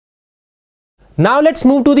Now let's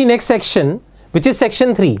move to the next section, which is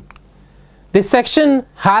section 3. This section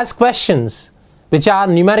has questions which are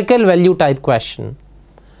numerical value type question.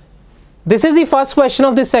 This is the first question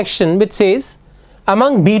of this section, which says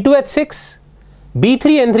among B2H6,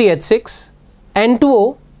 B3N3H6,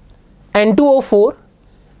 N2O, N2O4,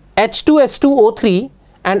 H2S2O3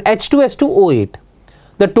 and H2S2O8,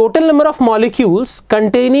 the total number of molecules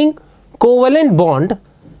containing covalent bond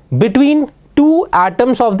between two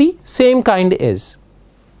atoms of the same kind is.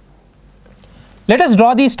 Let us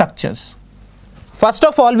draw these structures. First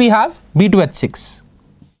of all, we have B2H6.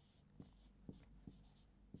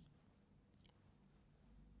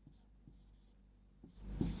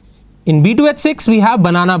 In B2H6, we have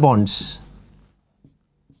banana bonds.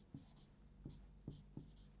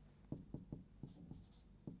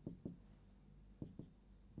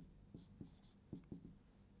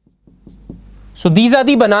 So these are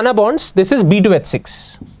the banana bonds. This is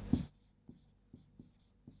B2H6.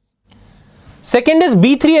 Second is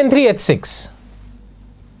B3N3H6.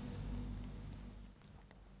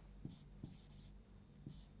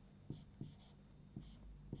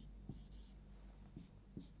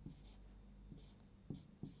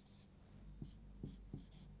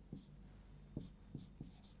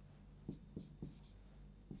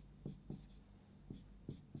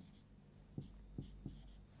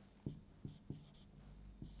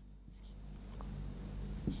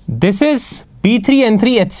 This is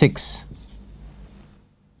B3N3H6.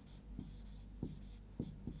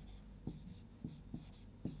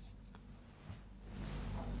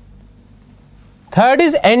 Third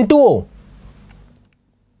is N2O.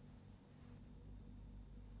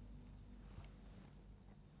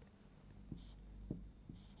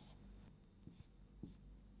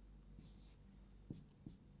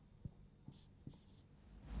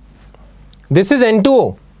 This is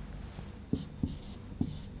N2O.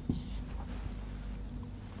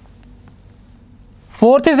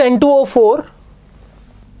 Fourth is N2O4.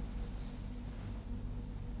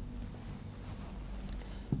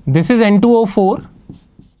 This is N2O4.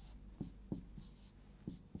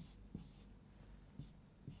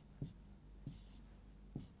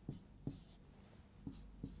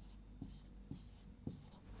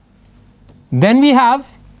 Then we have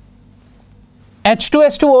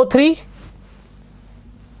H2S2O3.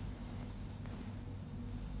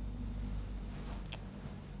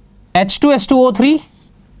 H2S2O3.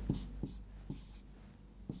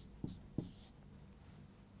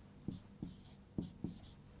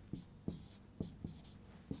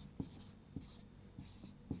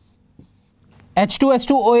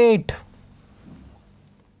 H2S2O8.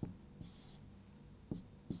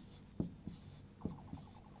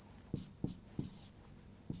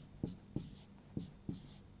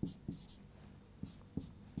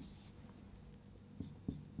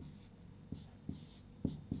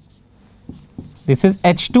 This is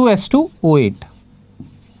H2S2O8.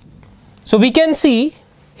 So we can see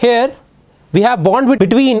here we have bond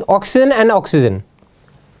between oxygen and oxygen.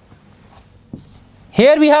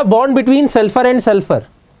 Here we have bond between sulfur and sulfur.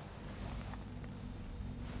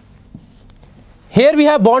 Here we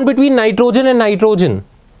have bond between nitrogen and nitrogen.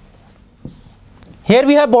 Here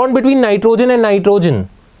we have bond between nitrogen and nitrogen.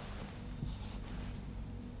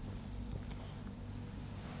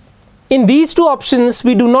 In these two options,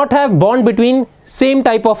 we do not have bond between same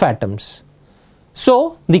type of atoms.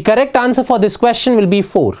 So the correct answer for this question will be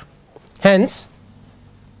 4. Hence,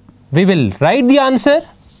 we will write the answer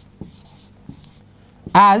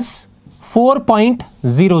as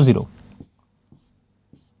 4.00.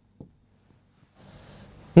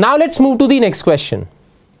 Now let's move to the next question.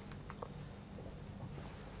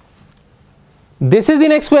 This is the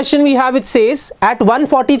next question we have. It says at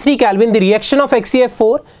 143 Kelvin, the reaction of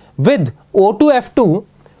HCF4 with O2F2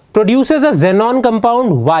 produces a xenon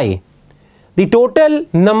compound Y. The total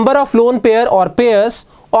number of lone pair or pairs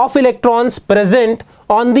of electrons present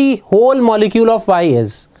on the whole molecule of Y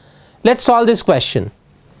is. Let's solve this question.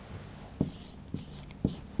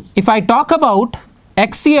 If I talk about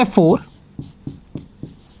HCF4,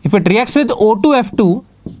 if it reacts with O2F2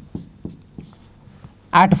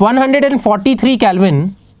 at 143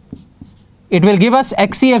 Kelvin, it will give us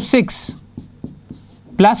HCF6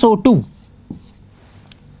 plus O2.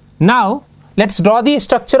 Now let's draw the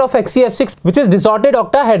structure of HCF6, which is disordered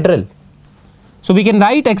octahedral. So we can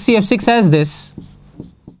write HCF6 as this.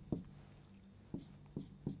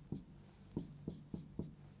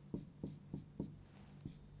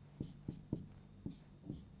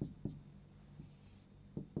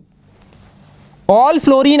 All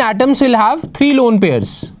fluorine atoms will have 3 lone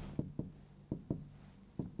pairs.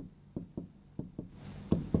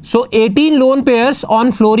 So 18 lone pairs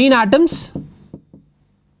on fluorine atoms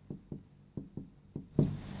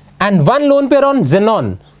and 1 lone pair on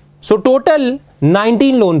xenon. So total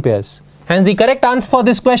 19 lone pairs. Hence the correct answer for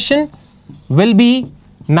this question will be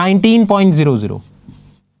 19.00.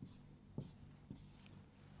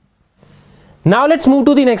 Now let's move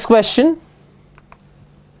to the next question.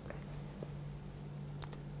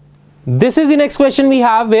 This is the next question we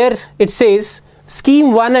have, where it says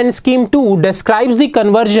scheme 1 and scheme 2 describes the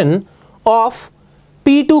conversion of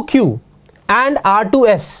P to Q and R to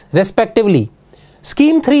S respectively.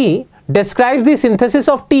 Scheme 3 describes the synthesis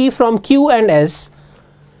of T from Q and S.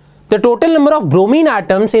 The total number of bromine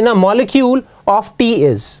atoms in a molecule of T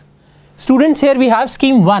is. Students, here we have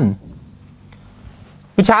scheme 1,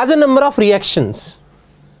 which has a number of reactions.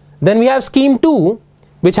 Then we have scheme 2,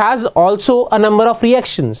 which has also a number of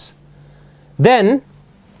reactions. Then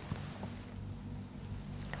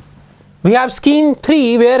we have scheme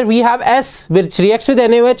 3, where we have S, which reacts with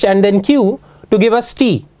NaOH, and then Q to give us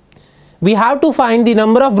T. We have to find the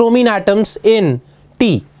number of bromine atoms in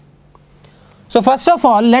T. So first of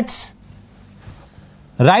all, let's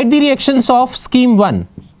write the reactions of scheme 1.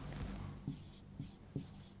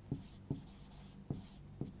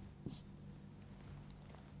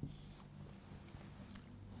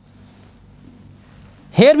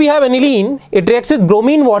 Here we have aniline. It reacts with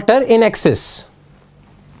bromine water in excess.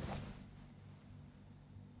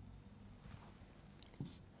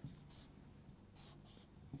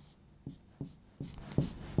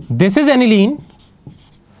 This is aniline.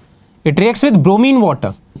 It reacts with bromine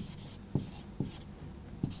water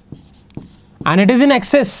and it is in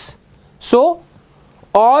excess. So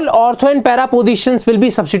all ortho and para positions will be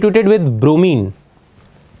substituted with bromine.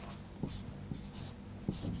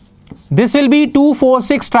 This will be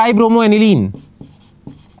 2,4,6 tribromoaniline.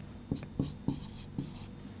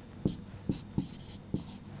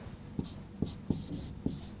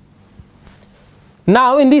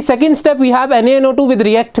 Now in the second step we have NaNO2 with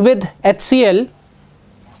react with HCl.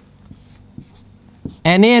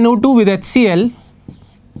 NaNO2 with HCl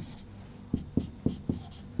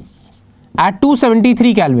at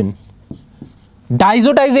 273 Kelvin.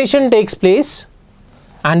 Diazotization takes place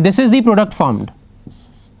and this is the product formed.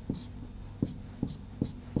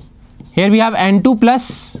 Here we have N2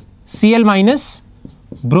 plus Cl minus,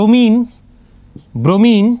 bromine,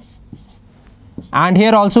 bromine, and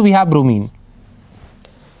here also we have bromine.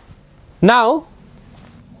 Now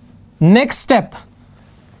next step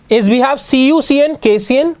is we have CuCN,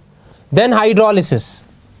 KCN, then hydrolysis.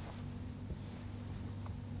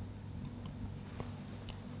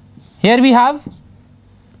 Here we have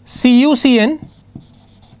CuCN,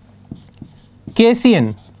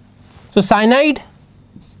 KCN. So cyanide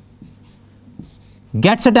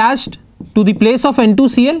gets attached to the place of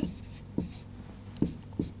N2Cl.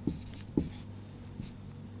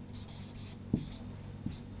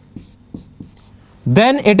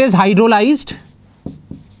 Then it is hydrolyzed.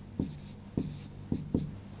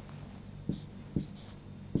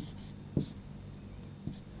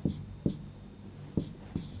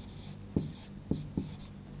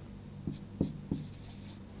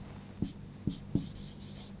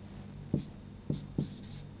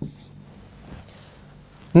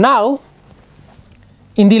 Now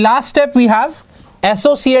in the last step we have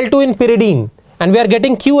SOCl2 in pyridine and we are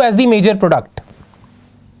getting Q as the major product.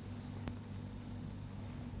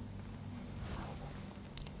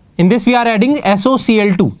 In this we are adding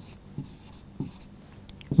SOCl2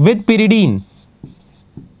 with pyridine.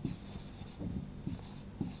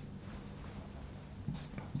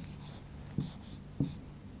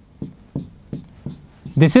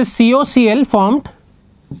 This is COCl formed,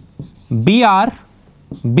 Br,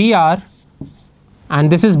 Br,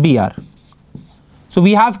 and this is Br. So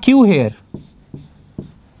we have Q here.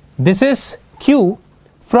 This is Q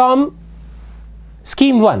from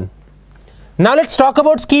scheme 1. Now let's talk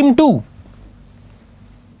about scheme 2.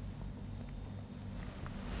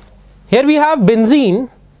 Here we have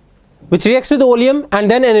benzene which reacts with oleum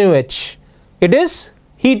and then NaOH. It is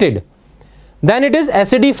heated. Then it is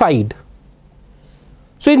acidified.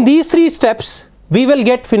 So in these three steps we will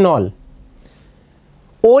get phenol.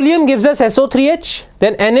 Oleum gives us SO3H,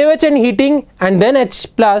 then NaOH and heating, and then H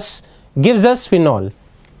plus gives us phenol.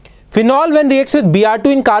 Phenol, when reacts with Br2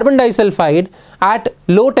 in carbon disulfide at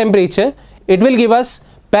low temperature, it will give us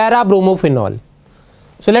para-bromophenol.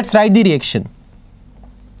 So let's write the reaction.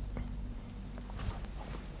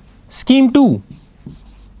 Scheme 2.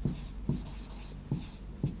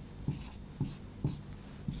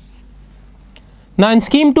 Now in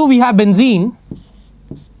scheme 2 we have benzene.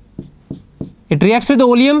 It reacts with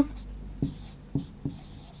oleum.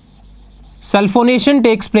 Sulfonation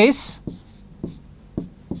takes place.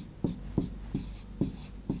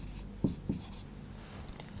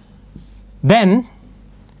 Then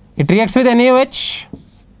it reacts with NaOH,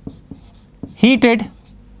 heated,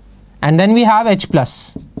 and then we have H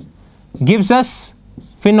plus, gives us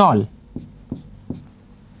phenol.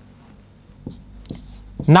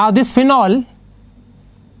 Now this phenol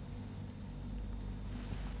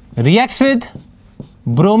reacts with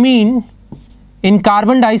bromine in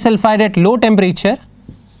carbon disulfide at low temperature,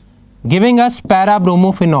 giving us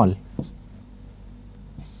para-bromophenol.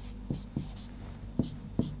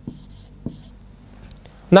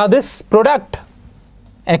 Now this product,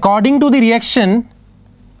 according to the reaction,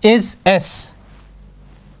 is S.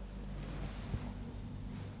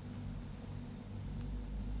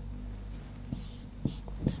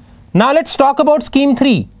 Now let's talk about scheme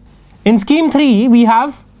 3. In scheme 3, we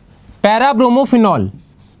have para-bromophenol.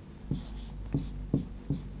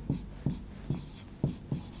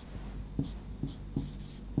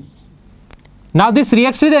 Now this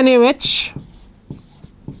reacts with NaOH.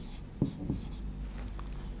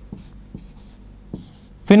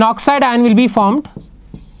 Phenoxide ion will be formed.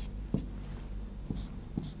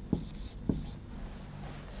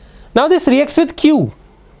 Now this reacts with Q.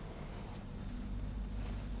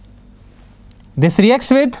 This reacts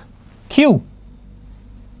with Q.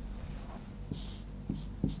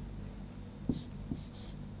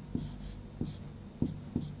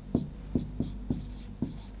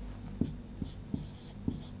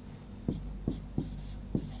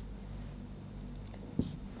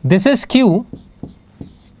 This is Q.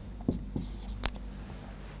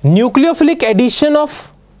 Nucleophilic addition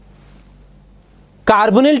of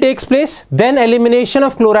carbonyl takes place, then elimination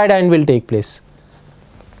of chloride ion will take place,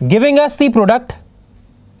 giving us the product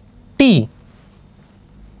T.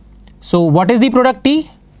 So what is the product T?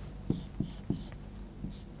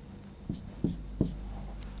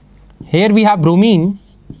 Here we have bromine,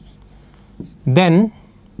 then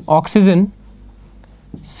oxygen,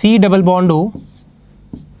 C double bond O,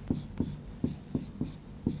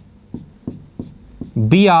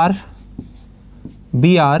 Br,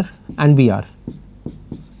 Br and Br.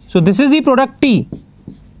 So this is the product T.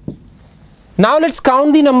 Now let's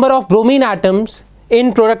count the number of bromine atoms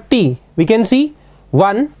in product T. We can see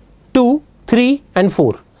 1, 2, 3 and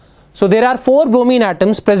 4. So there are 4 bromine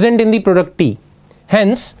atoms present in the product T.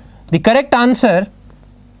 Hence the correct answer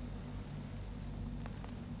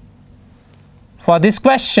for this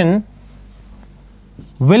question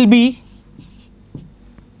will be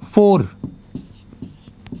 4.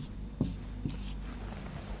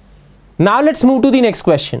 Now let's move to the next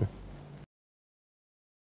question.